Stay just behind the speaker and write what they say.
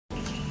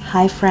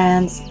Hi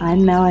friends,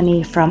 I'm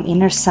Melanie from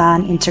Inner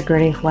Sun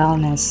Integrative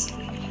Wellness.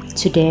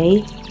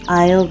 Today,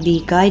 I'll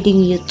be guiding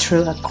you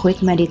through a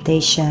quick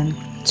meditation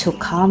to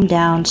calm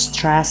down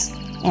stress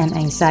and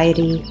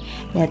anxiety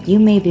that you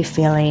may be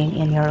feeling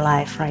in your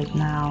life right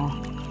now.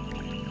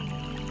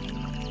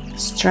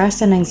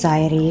 Stress and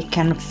anxiety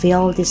can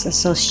feel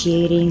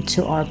disassociating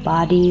to our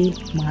body,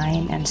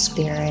 mind, and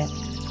spirit.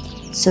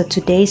 So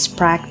today's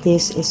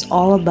practice is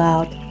all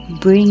about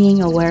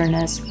bringing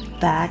awareness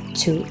back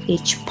to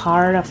each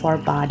part of our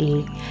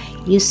body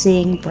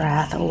using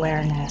breath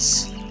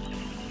awareness.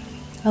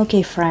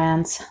 Okay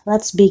friends,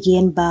 let's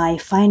begin by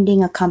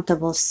finding a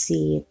comfortable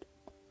seat.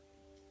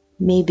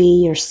 Maybe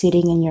you're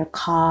sitting in your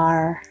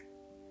car,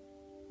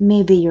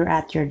 maybe you're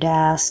at your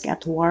desk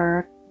at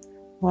work,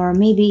 or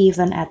maybe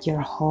even at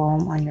your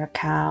home on your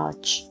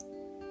couch.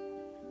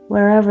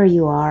 Wherever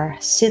you are,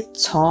 sit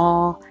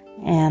tall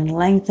and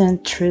lengthen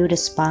through the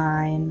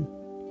spine.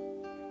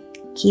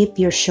 Keep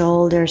your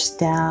shoulders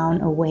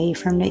down away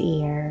from the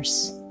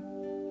ears.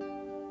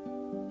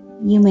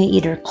 You may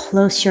either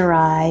close your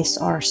eyes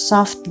or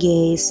soft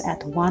gaze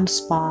at one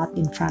spot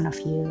in front of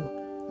you.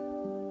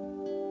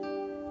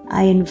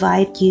 I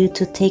invite you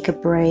to take a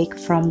break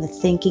from the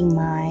thinking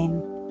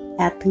mind,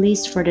 at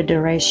least for the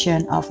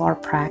duration of our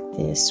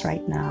practice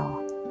right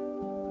now.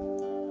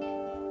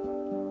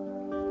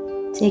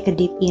 Take a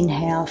deep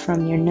inhale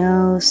from your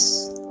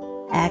nose.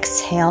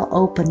 Exhale,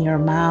 open your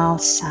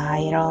mouth, sigh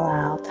it all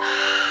out.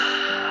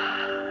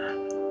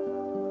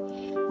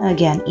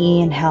 Again,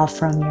 inhale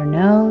from your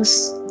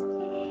nose.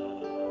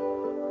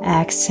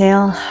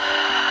 Exhale.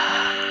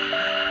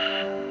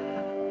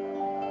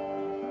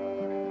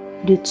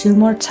 Do 2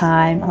 more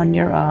times on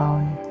your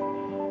own.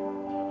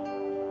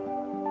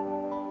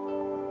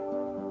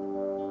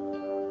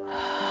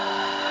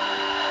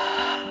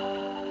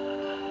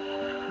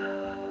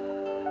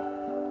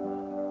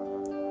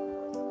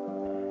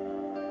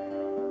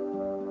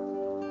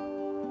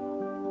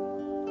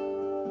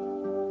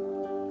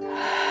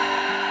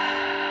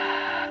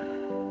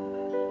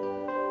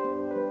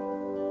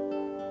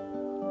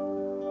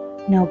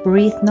 Now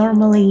breathe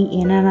normally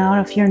in and out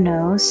of your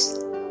nose,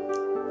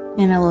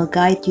 and I will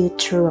guide you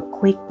through a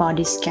quick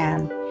body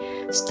scan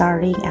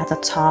starting at the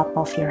top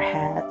of your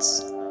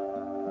heads.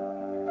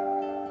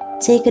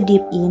 Take a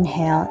deep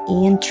inhale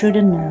in through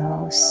the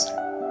nose.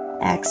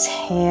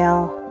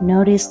 Exhale,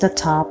 notice the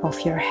top of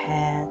your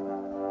head.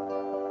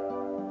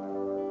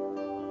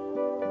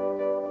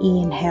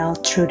 Inhale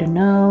through the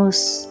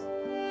nose.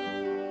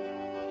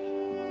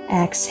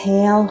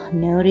 Exhale,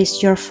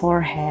 notice your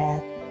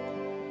forehead.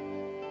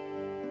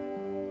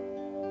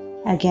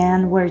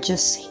 Again, we're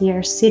just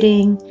here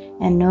sitting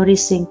and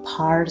noticing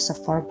parts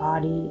of our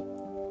body.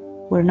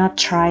 We're not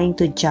trying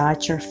to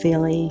judge your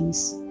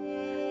feelings,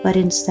 but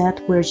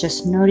instead we're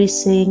just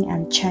noticing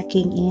and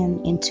checking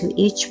in into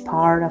each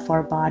part of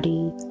our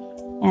body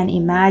and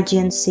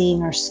imagine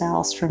seeing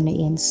ourselves from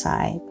the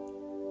inside.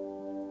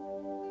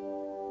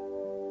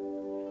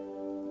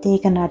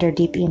 Take another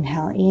deep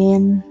inhale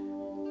in.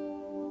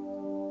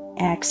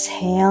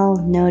 Exhale,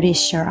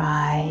 notice your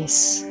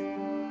eyes.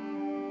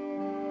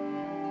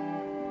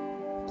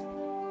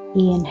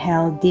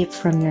 Inhale deep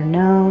from your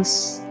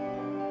nose.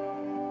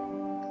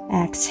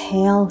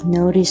 Exhale,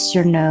 notice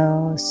your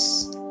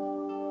nose.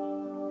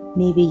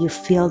 Maybe you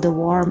feel the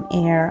warm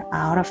air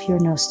out of your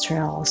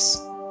nostrils.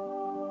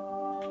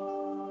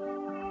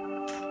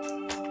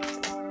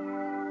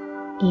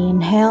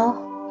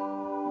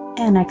 Inhale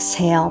and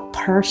exhale,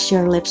 purse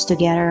your lips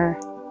together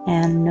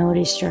and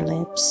notice your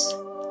lips.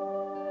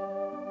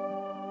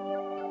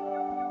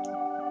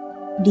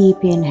 Deep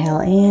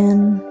inhale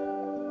in.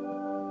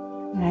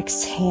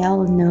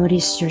 Exhale,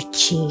 notice your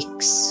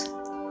cheeks.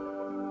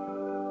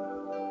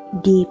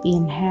 Deep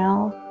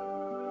inhale.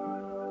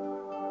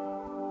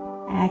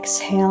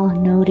 Exhale,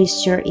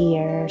 notice your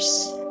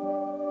ears.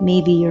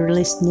 Maybe you're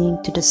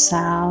listening to the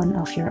sound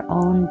of your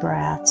own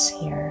breaths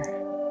here.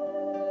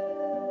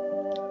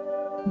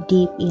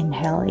 Deep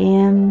inhale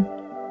in,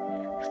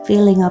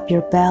 filling up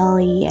your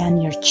belly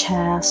and your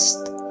chest.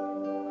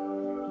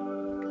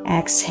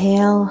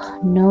 Exhale,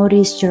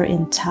 notice your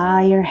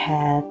entire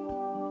head.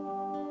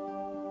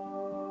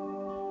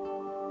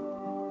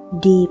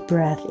 Deep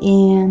breath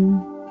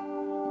in,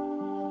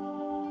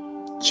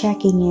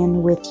 checking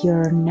in with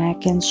your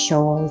neck and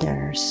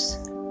shoulders.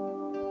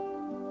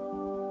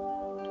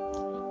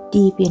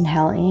 Deep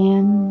inhale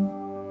in,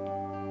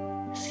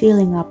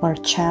 filling up our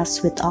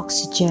chest with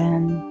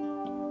oxygen,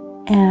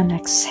 and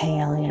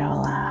exhale it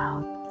all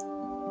out.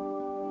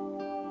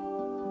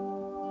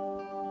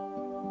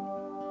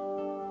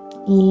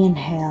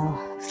 Inhale,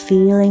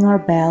 feeling our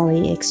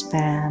belly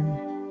expand.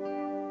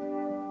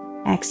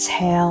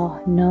 Exhale,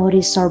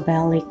 notice our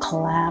belly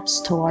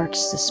collapse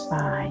towards the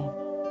spine.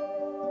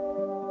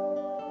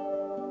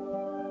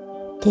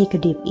 Take a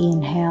deep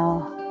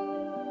inhale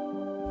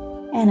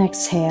and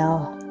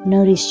exhale,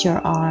 notice your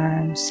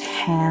arms,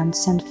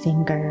 hands, and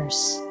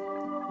fingers.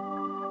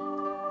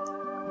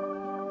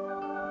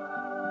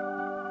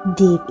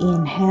 Deep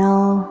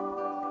inhale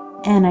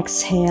And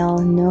exhale,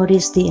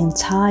 notice the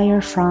entire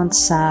front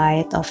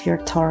side of your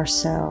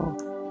torso.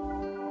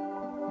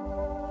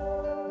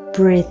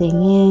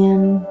 Breathing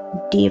in,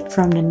 deep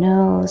from the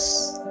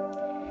nose.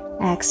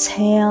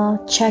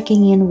 Exhale,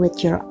 checking in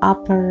with your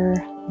upper,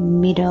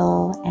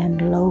 middle,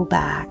 and low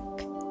back.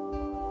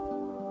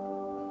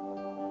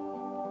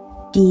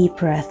 Deep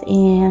breath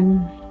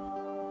in.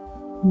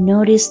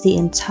 Notice the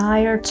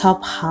entire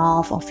top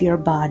half of your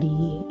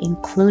body,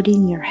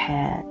 including your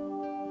head.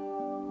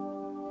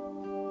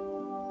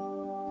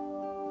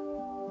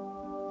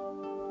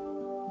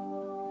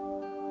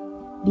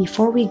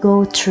 Before we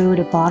go through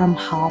the bottom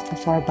half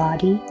of our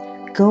body,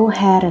 go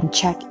ahead and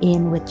check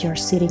in with your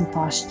sitting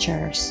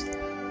postures.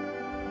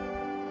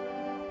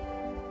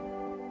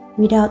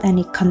 Without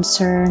any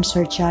concerns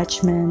or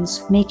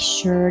judgments, make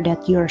sure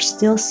that you are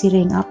still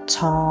sitting up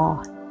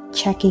tall,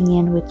 checking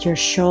in with your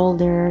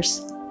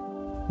shoulders,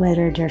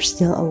 whether they're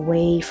still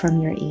away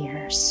from your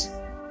ears.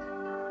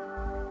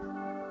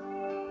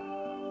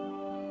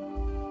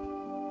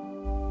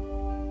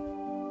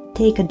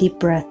 Take a deep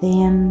breath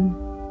in,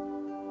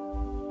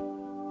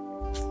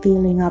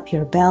 filling up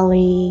your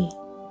belly.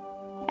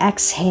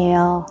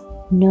 Exhale,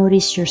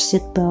 notice your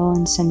sit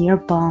bones and your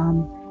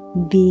bum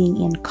being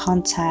in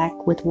contact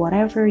with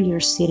whatever you're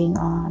sitting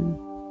on.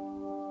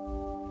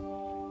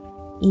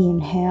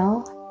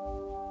 Inhale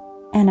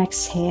and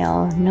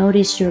exhale,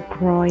 notice your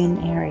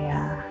groin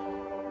area.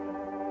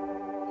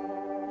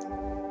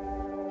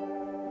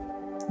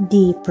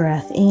 Deep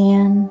breath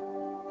in,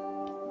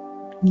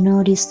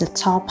 notice the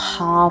top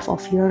half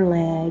of your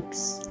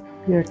legs,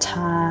 your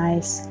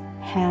thighs,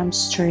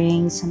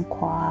 hamstrings, and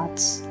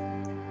quads.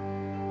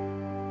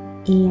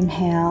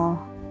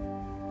 Inhale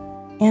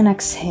and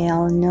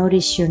exhale,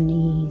 notice your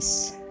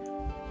knees.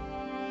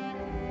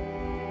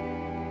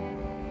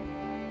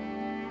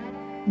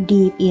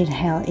 Deep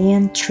inhale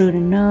in through the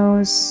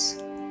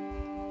nose.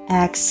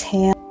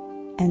 Exhale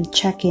and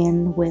check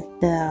in with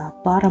the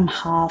bottom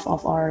half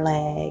of our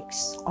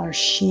legs, our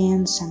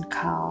shins and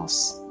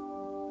calves.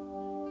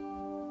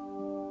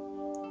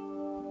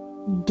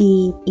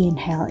 Deep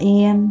inhale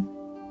in.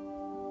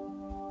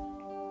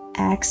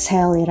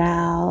 Exhale it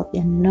out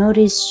and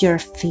notice your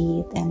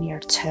feet and your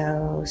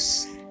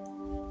toes.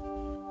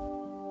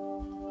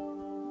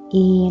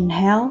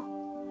 Inhale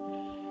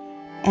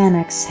and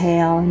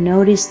exhale,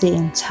 notice the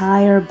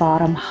entire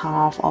bottom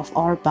half of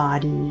our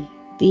body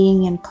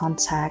being in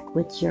contact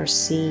with your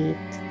seat.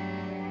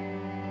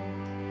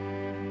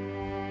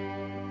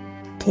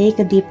 Take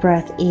a deep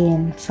breath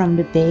in from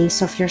the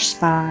base of your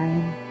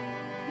spine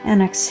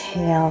and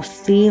exhale,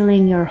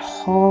 feeling your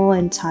whole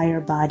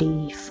entire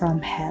body from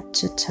head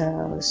to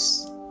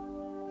toes.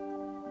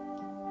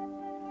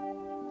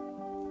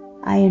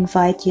 I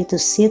invite you to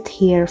sit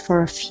here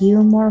for a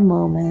few more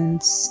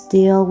moments,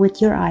 still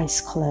with your eyes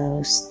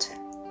closed.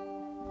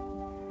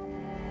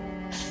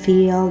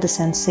 Feel the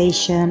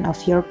sensation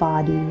of your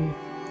body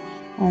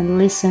and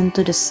listen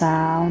to the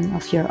sound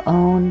of your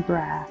own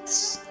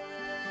breaths.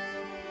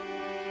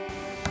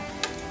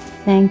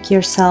 Thank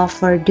yourself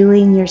for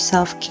doing your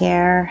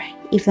self-care,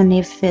 even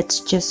if it's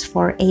just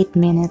for 8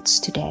 minutes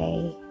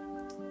today.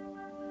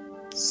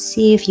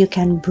 See if you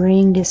can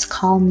bring this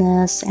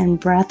calmness and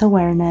breath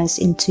awareness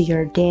into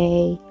your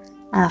day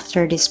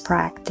after this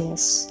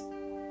practice.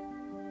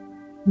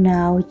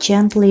 Now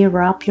gently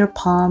wrap your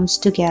palms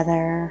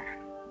together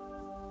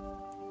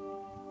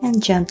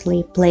and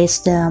gently place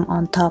them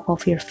on top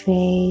of your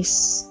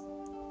face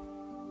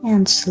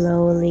and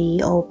slowly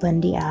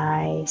open the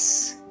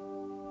eyes.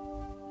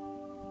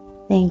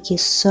 Thank you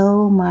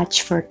so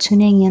much for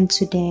tuning in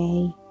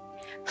today.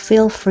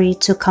 Feel free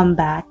to come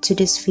back to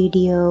this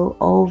video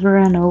over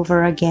and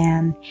over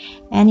again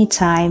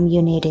anytime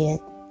you need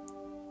it.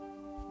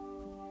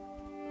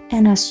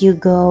 And as you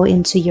go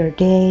into your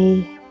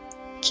day,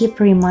 keep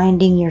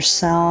reminding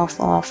yourself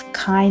of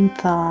kind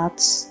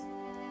thoughts,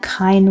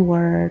 kind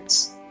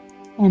words,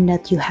 and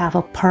that you have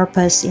a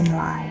purpose in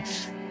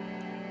life.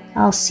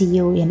 I'll see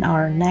you in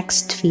our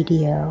next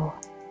video.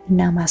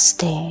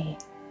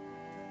 Namaste.